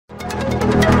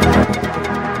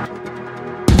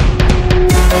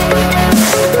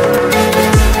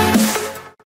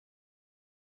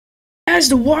guys,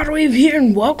 the Waterwave here,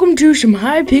 and welcome to some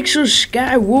Hypixel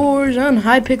Sky Wars on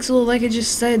Hypixel, like I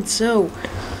just said. So,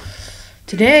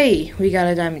 today, we got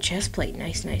a diamond chest plate.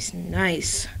 Nice, nice,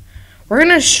 nice. We're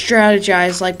gonna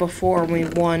strategize like before. We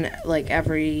won, like,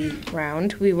 every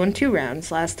round. We won 2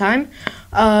 rounds last time.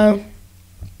 And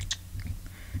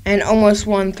almost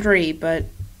won 3, but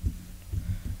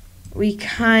we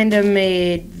kind of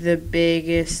made the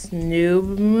biggest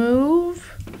noob move,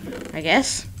 I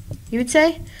guess you would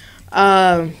say.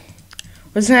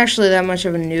 Wasn't actually that much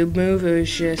of a noob move. It was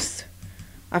just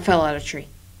I fell out of a tree.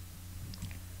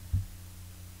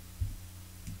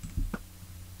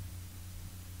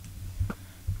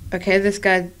 Okay, this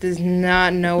guy does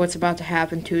not know what's about to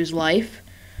happen to his life,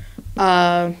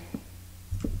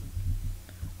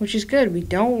 which is good. We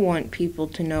don't want people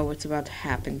to know what's about to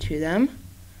happen to them,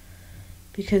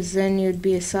 because then you'd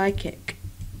be a sidekick,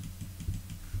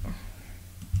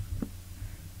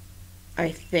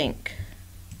 I think.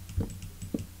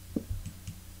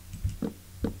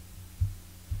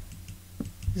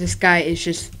 This guy is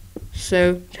just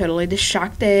so totally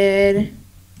distracted.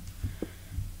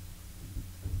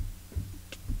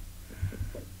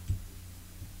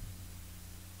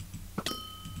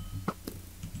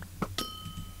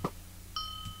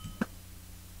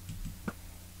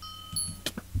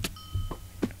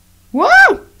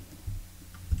 Whoa!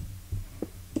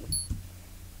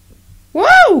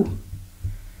 Whoa!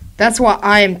 That's what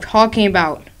I am talking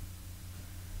about.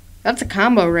 That's a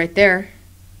combo right there.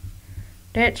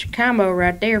 That's a combo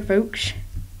right there, folks.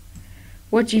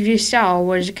 What you just saw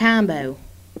was a combo.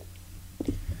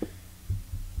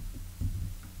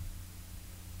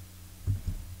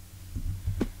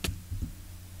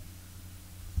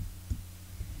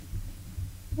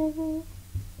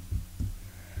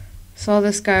 Saw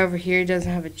this guy over here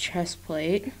doesn't have a chest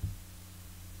plate.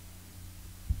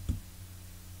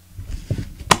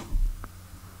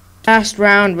 Last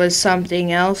round was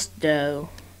something else though,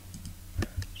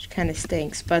 which kind of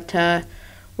stinks, but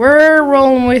we're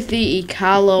rolling with the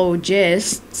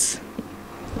ecologists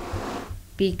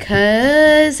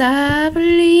because I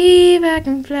believe I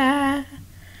can fly.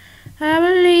 I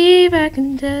believe I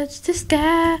can touch the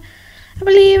sky. I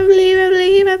believe, I believe, I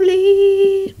believe, I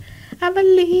believe. I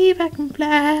believe I can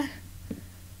fly.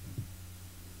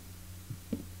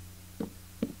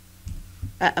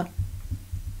 Uh-oh.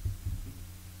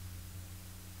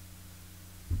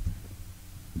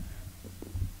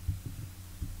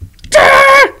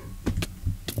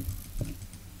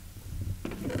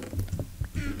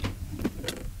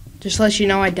 Just to let you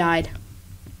know I died.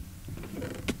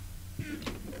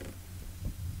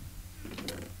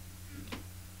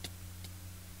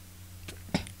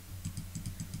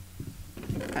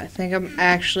 I think I'm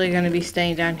actually going to be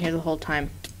staying down here the whole time.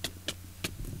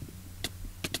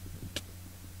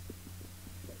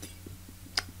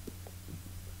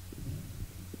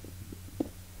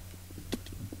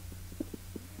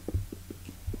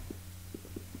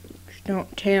 Just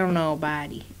don't tell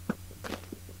nobody.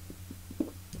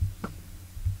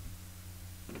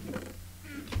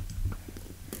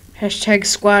 Hashtag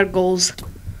squad goals.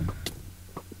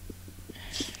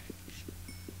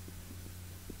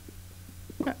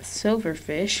 Not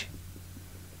silverfish.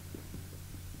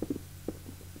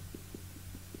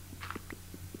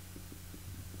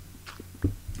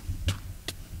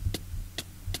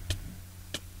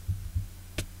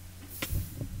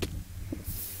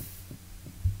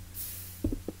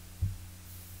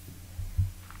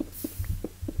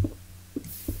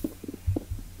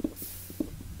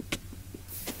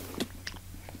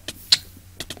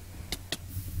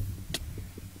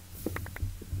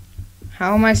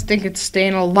 How am I stinking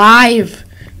staying alive?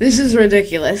 This is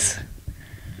ridiculous.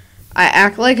 I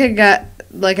act like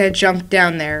I jumped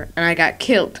down there and I got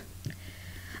killed.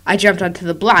 I jumped onto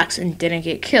the blocks and didn't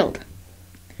get killed.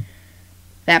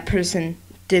 That person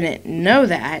didn't know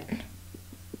that.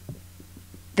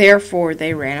 Therefore,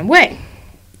 they ran away.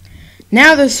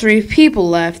 Now there's 3 people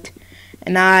left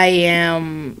and I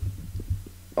am...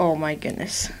 Oh my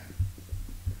goodness.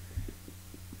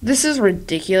 This is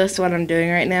ridiculous what I'm doing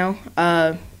right now.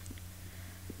 If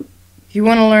you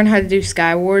want to learn how to do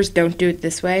Sky Wars, don't do it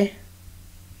this way.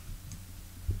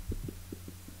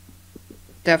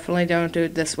 Definitely don't do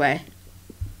it this way.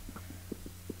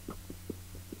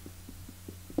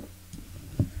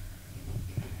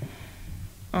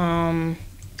 I'm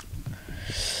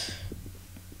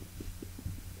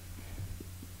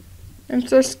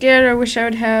so scared. I wish I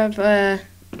would have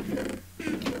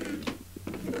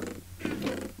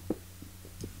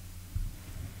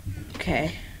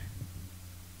Okay.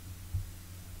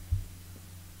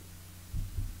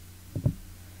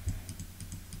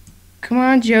 Come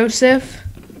on, Joseph.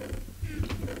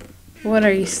 What,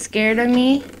 are you scared of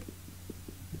me?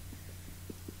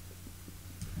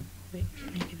 Wait,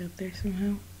 can I get up there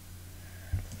somehow?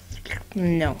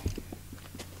 No.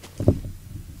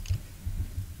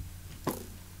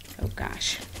 Oh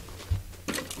gosh.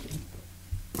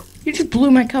 You just blew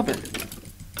my cover.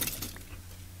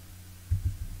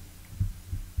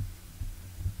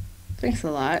 Thanks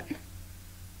a lot.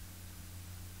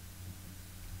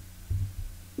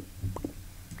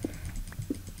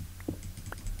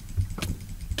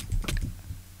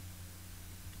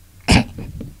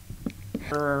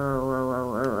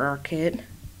 Kit.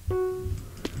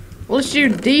 What's your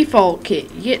default kit?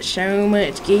 You get so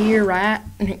much gear, right?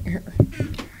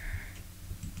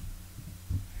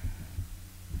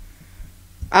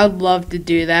 I'd love to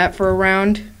do that for a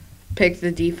round. Pick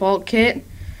the default kit.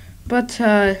 But,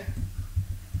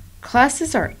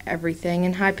 classes are everything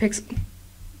in Hypixel.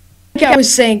 Like I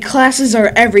was saying, classes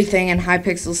are everything in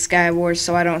Hypixel Skywars,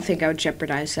 so I don't think I would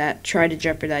jeopardize that. Try to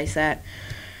jeopardize that.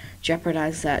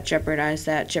 Jeopardize that, jeopardize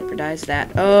that, jeopardize that.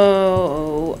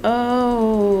 Oh,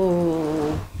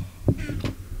 oh.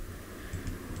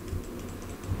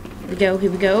 Here we go,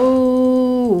 here we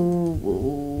go.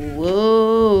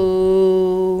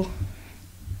 Whoa.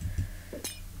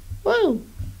 Whoa.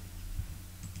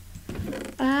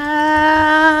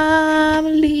 I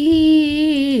believe,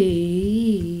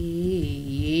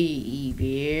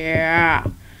 yeah.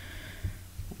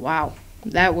 Wow,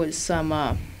 that was some,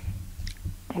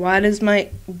 why does my,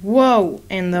 whoa,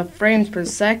 and the frames per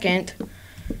second.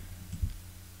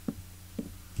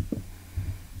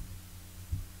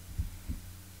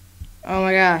 Oh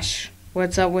my gosh,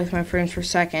 what's up with my frames per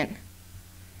second?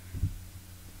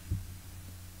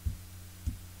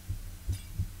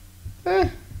 Hey,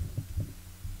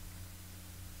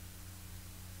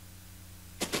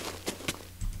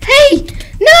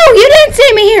 no, you didn't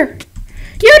see me here.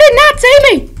 You did not see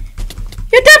me.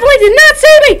 You definitely did not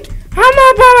see me.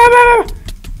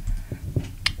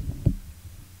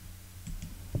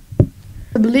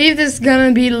 I believe this is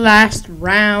gonna be the last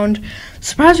round.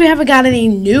 Surprised we haven't got any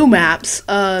new maps,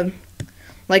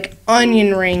 like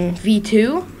Onion Ring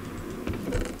V2.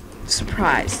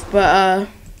 Surprised, but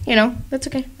you know, that's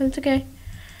okay. That's okay.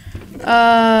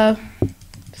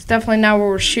 It's definitely not what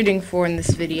we're shooting for in this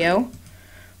video.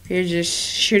 We're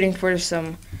just shooting for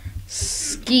some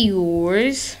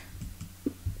skewers.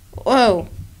 Whoa.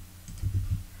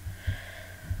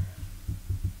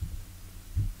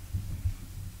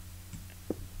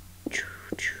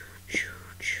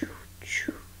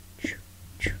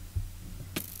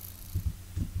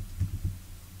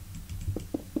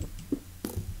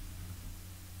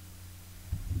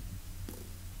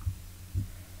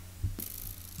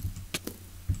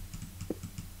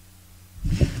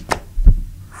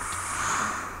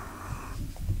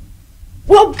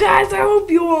 Well, guys, I hope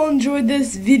you all enjoyed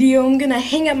this video. I'm gonna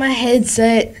hang up my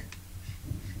headset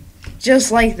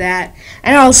just like that,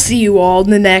 and I'll see you all in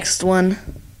the next one.